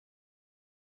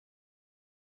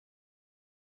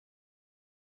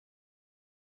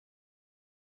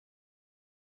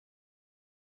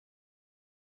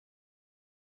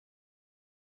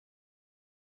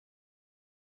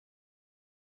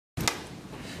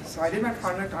So I did my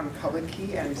project on public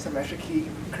key and symmetric key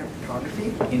cryptography.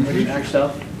 Introduce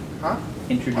yourself. Huh?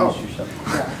 Introduce yourself.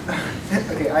 Yeah.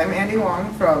 Okay, I'm Andy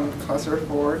Wang from Cluster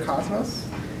 4 Cosmos,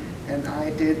 and I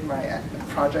did my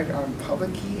project on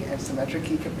public key and symmetric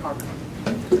key cryptography.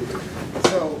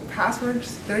 So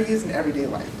passwords, they're used in everyday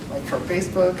life, like for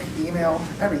Facebook, email,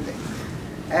 everything.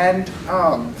 And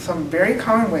some very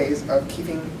common ways of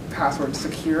keeping passwords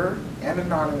secure and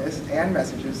anonymous, and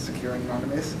messages secure and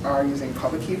anonymous, are using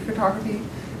public key cryptography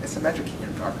and symmetric key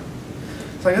cryptography.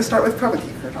 So I'm going to start with public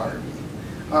key cryptography.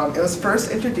 It was first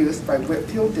introduced by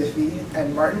Whitfield Diffie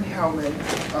and Martin Hellman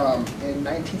in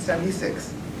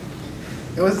 1976.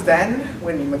 It was then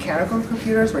when mechanical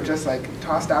computers were just like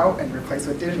tossed out and replaced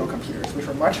with digital computers, which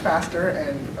were much faster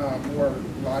and more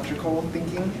logical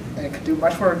thinking and could do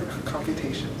much more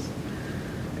computations.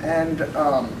 And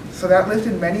so that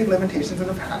lifted many limitations in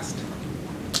the past.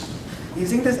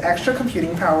 Using this extra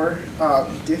computing power,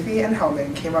 Diffie and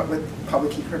Hellman came up with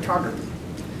public key cryptography.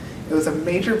 It was a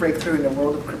major breakthrough in the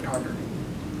world of cryptography.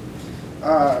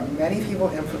 Many people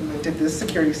implemented this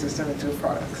security system into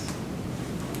products.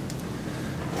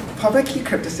 Public key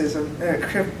crypto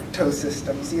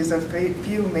systems use a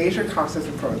few major concepts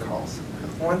and protocols.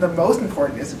 One of the most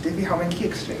important is the Diffie-Hellman key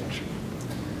exchange.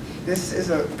 This is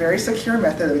a very secure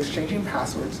method of exchanging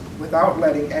passwords without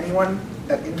letting anyone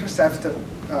that intercepts the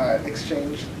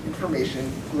exchange information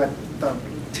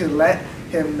let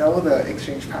him know the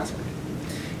exchange password.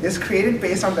 It is created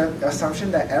based on the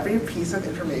assumption that every piece of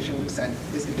information sent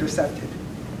is intercepted.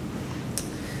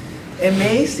 It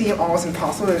may seem almost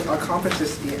impossible to accomplish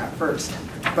this feat at first,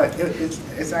 but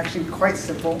it's actually quite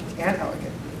simple and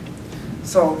elegant.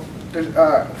 So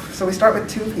we start with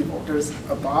two people. There's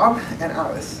a Bob and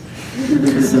Alice.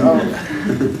 So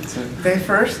they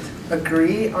first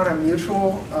agree on a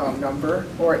mutual number,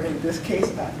 or in this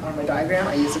case, on my diagram,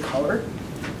 I use a color,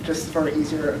 just for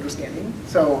easier understanding.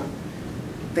 So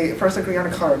they first agree on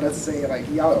a color, let's say like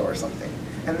yellow or something,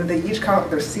 and then they each come up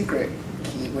with their secret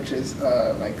key, which is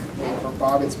like for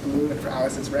Bob it's blue and for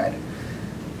Alice it's red.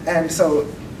 And so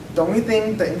the only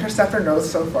thing the interceptor knows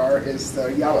so far is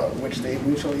the yellow, which they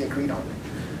mutually agreed on.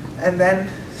 And then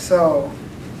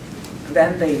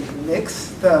they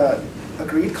mix the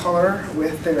agreed color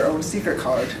with their own secret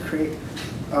color to create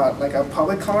like a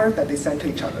public color that they send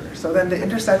to each other. So then the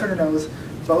interceptor knows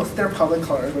both their public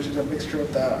colors, which is a mixture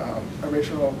of the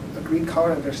original agreed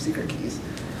color and their secret keys.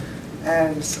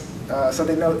 And so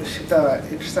they know the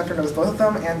interceptor knows both of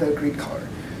them and the agreed color.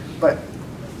 But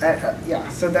yeah,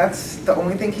 so that's the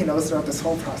only thing he knows throughout this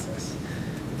whole process.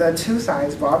 The two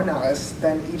sides, Bob and Alice,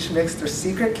 then each mix their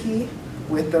secret key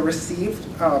with the received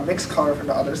mixed color from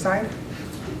the other side,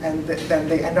 and then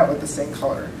they end up with the same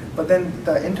color. But then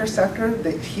the interceptor,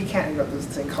 he can't end up with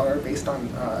the same color based on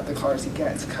the colors he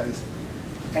gets, because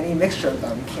any mixture of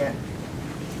them can't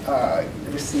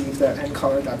receive the end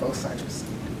color that both sides received.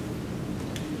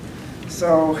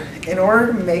 So in order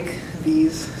to make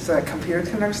these so that computers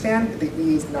can understand, we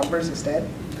use numbers instead.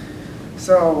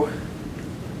 So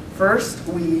first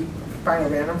we find a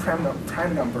random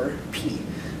prime number, p.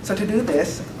 So to do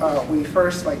this, we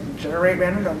first generate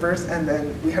random numbers, and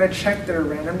then we had to check their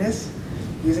randomness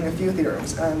using a few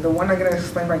theorems. And the one I'm going to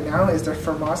explain right now is the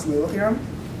Fermat's-Liouville theorem.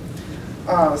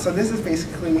 So this is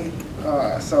basically,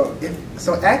 so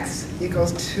x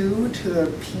equals 2 to the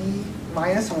p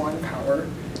minus 1 power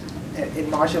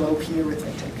in modulo p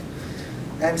arithmetic.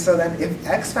 And so then if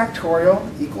x factorial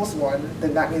equals 1,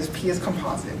 then that means p is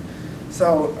composite.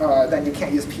 So then you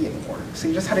can't use p anymore. So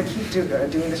you just have to keep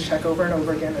doing this check over and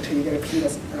over again until you get a p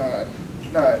that's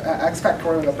x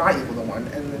factorial that's not equal to 1,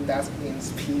 and then that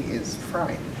means p is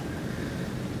prime.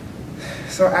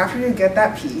 So after you get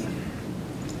that p,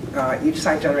 each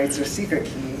side generates their secret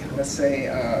key, let's say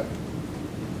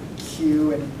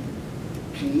Q and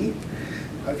G,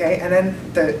 okay, and then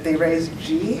they raise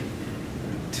G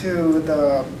to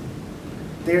the,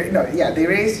 they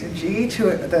raise G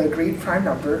to the agreed prime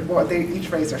number. Well, they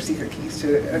each raise their secret keys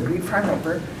to an agreed prime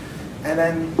number, and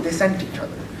then they send it to each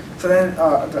other. So then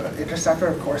the interceptor,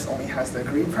 of course, only has the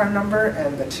agreed prime number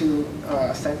and the two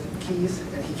sent keys,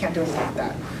 and he can't do anything with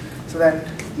that. So then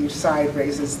each side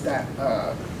raises that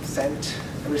sent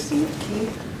received key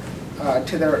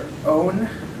to their own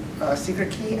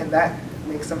secret key, and that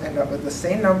makes them end up with the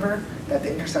same number that the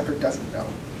interceptor doesn't know.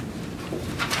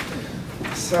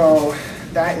 So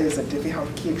that is a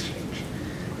Diffie-Hellman key exchange.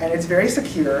 And it's very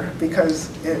secure because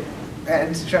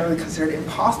it's generally considered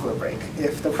impossible to break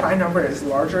if the prime number is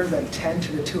larger than 10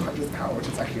 to the 200th power, which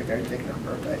is actually a very big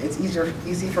number, but it's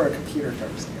easy for a computer to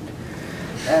understand.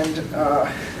 And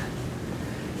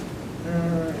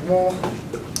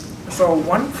so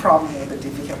one problem with the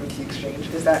Diffie-Hellman exchange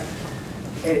is that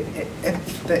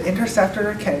if the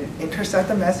interceptor can intercept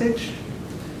the message,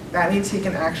 that means he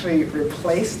can actually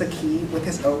replace the key with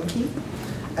his own key.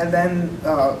 And then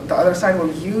the other side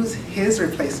will use his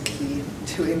replaced key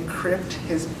to encrypt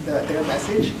their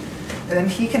message. And then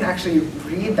he can actually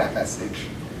read that message,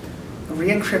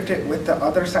 re-encrypt it with the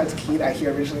other side's key that he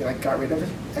originally got rid of,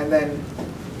 and then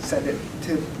send it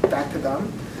back to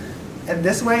them. And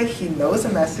this way, he knows the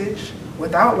message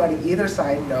without letting either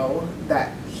side know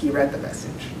that he read the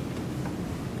message.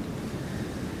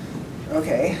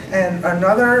 Okay, and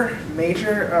another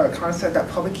major concept that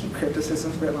public key crypto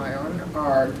systems rely on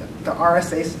are the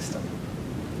RSA system.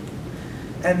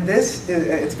 And this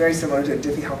it's very similar to the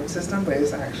Diffie-Hellman system, but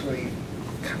it's actually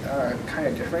kind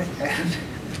of different.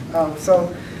 And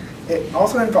so it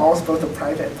also involves both the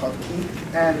private and public key.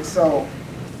 And so,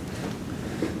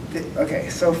 okay,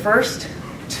 so first,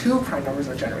 two prime numbers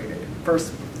are generated.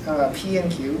 First, P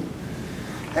and Q,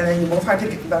 and then you multiply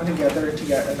them together to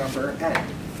get a number N.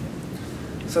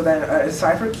 So then a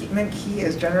decipherment key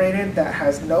is generated that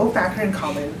has no factor in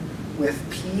common with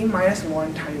P minus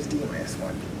 1 times D minus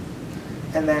 1.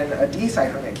 And then a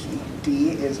decipherment key,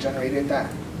 D, is generated that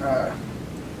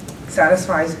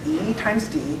satisfies E times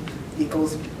D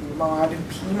equals mod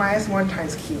P minus 1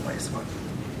 times Q minus 1.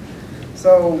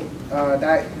 So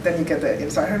then you get the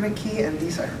encipherment key and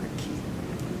decipherment key.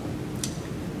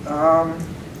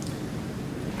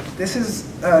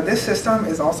 This system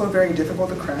is also very difficult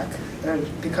to crack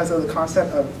because of the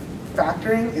concept of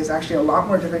factoring is actually a lot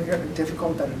more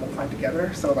difficult than multiplying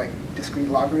together. So like discrete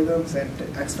logarithms and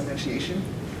exponentiation.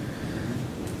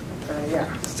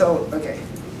 Yeah. So okay.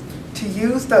 To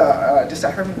use the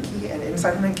decipherment key and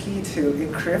encipherment key to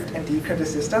encrypt and decrypt the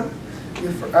system,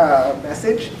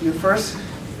 you first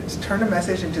turn the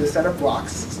message into a set of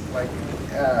blocks, like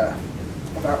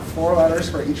about 4 letters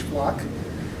for each block,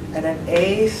 and then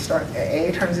A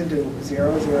turns into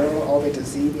 0, 0, all the way to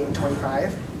Z being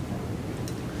 25,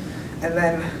 and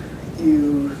then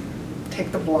you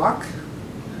take the block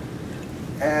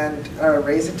and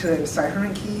raise it to the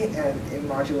encipherment key and in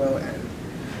modulo N.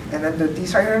 And then the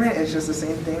decipherment is just the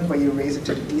same thing, but you raise it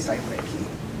to the decipherment key.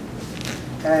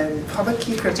 And public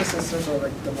key crypto systems are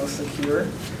like the most secure,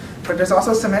 but there's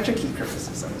also symmetric key crypto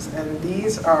systems, and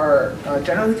these are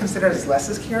generally considered as less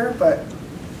secure, but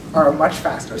are much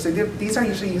faster. So these are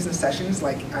usually used in sessions,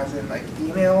 like as in like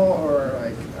email or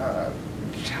like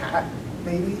chat,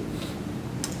 maybe.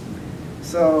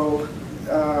 So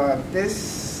a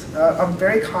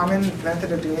very common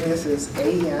method of doing this is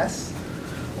AES,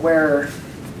 where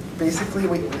basically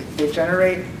they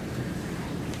generate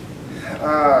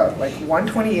like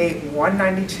 128,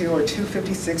 192, or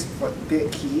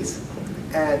 256-bit keys,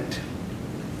 and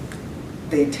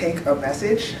they take a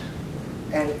message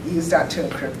and use that to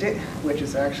encrypt it, which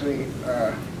is actually,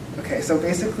 okay, so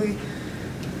basically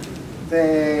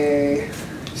they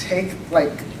take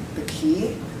like the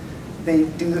key, they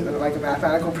do like a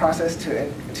mathematical process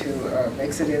to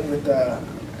mix it in with the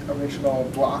original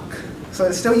block. So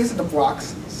it still uses the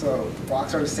blocks, so the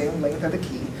blocks are the same length as the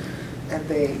key, and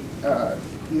they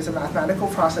use a mathematical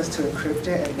process to encrypt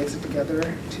it and mix it together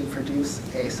to produce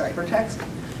a ciphertext.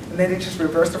 And then they just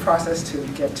reverse the process to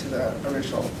get to the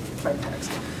original plain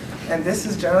text. And this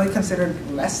is generally considered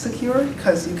less secure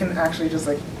because you can actually just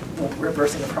like,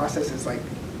 reversing the process is like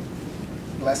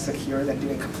less secure than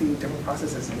doing completely different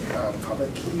processes in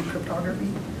public key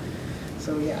cryptography.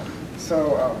 So yeah,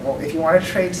 so well, if you want to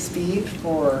trade speed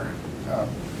for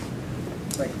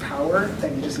like power,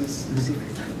 then you just use secret.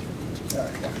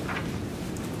 Yeah.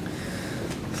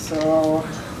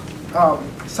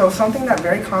 So something that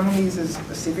very commonly uses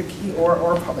a secret key or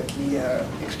public key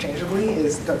exchangeably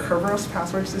is the Kerberos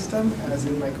password system, as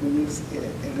in like we use it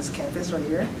in this campus right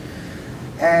here.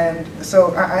 And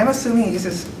so I'm assuming it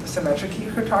uses symmetric key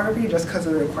cryptography just because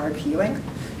of the required key length.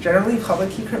 Generally,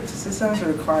 public key crypto systems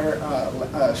require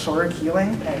a shorter key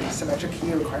length, and symmetric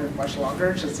key requires much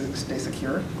longer just to stay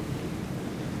secure.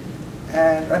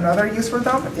 And another use for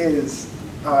them is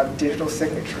digital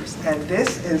signatures. And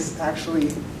this is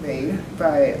actually made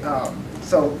by,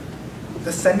 so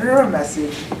the sender of a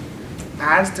message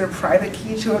adds their private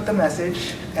key to the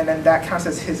message, and then that counts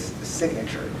as his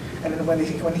signature. And then when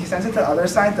he sends it to the other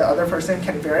side, the other person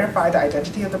can verify the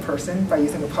identity of the person by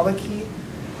using the public key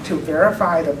to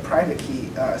verify the private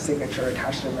key signature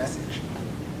attached to the message.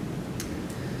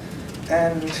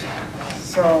 And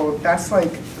so that's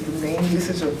like the main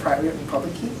usage of private and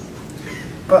public key.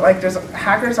 But like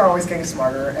hackers are always getting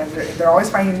smarter, and they're always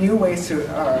finding new ways to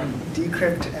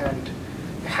decrypt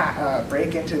and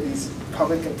break into these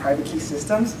public and private key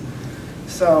systems.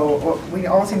 So we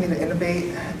always need to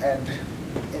innovate and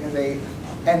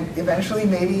and eventually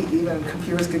maybe even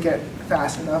computers could get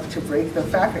fast enough to break the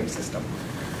factoring system.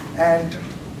 And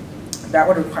that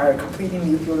would require a completely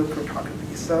new field of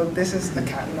cryptography. So this is the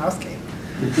cat and mouse game.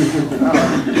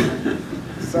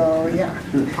 So yeah,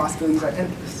 the possibilities are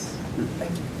endless.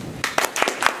 Thank you.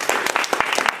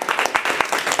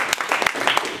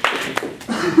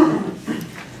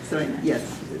 So yes,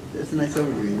 that's a nice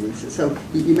overview, Andy. So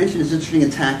you mentioned this interesting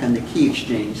attack on the key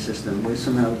exchange system, where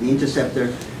somehow the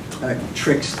interceptor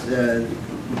tricks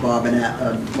Bob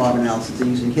analysis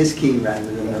into using his key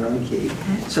rather than their own key.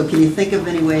 So can you think of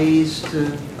any ways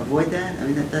to avoid that? I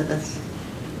mean, that's.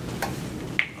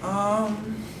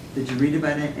 Did you read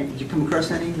about it? Did you come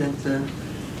across any that?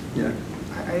 Yeah.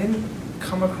 I didn't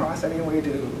come across any way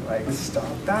to like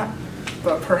stop that,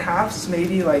 but perhaps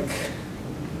maybe like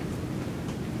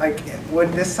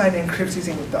when this side encrypts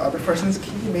using the other person's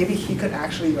key, maybe he could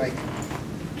actually like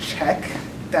check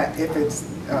that if it's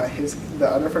the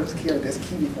other person's key or this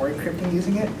key before encrypting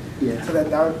using it. Yeah. So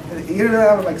that would, even though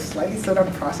that would like slightly slow down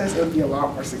the process, it would be a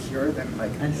lot more secure than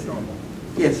like normal.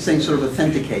 Yeah, it's the same sort of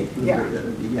authenticate. Yeah.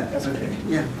 Yeah. That's okay.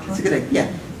 Yeah, that's a good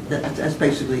idea. Yeah, that's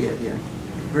basically it. Yeah.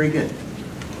 Very good.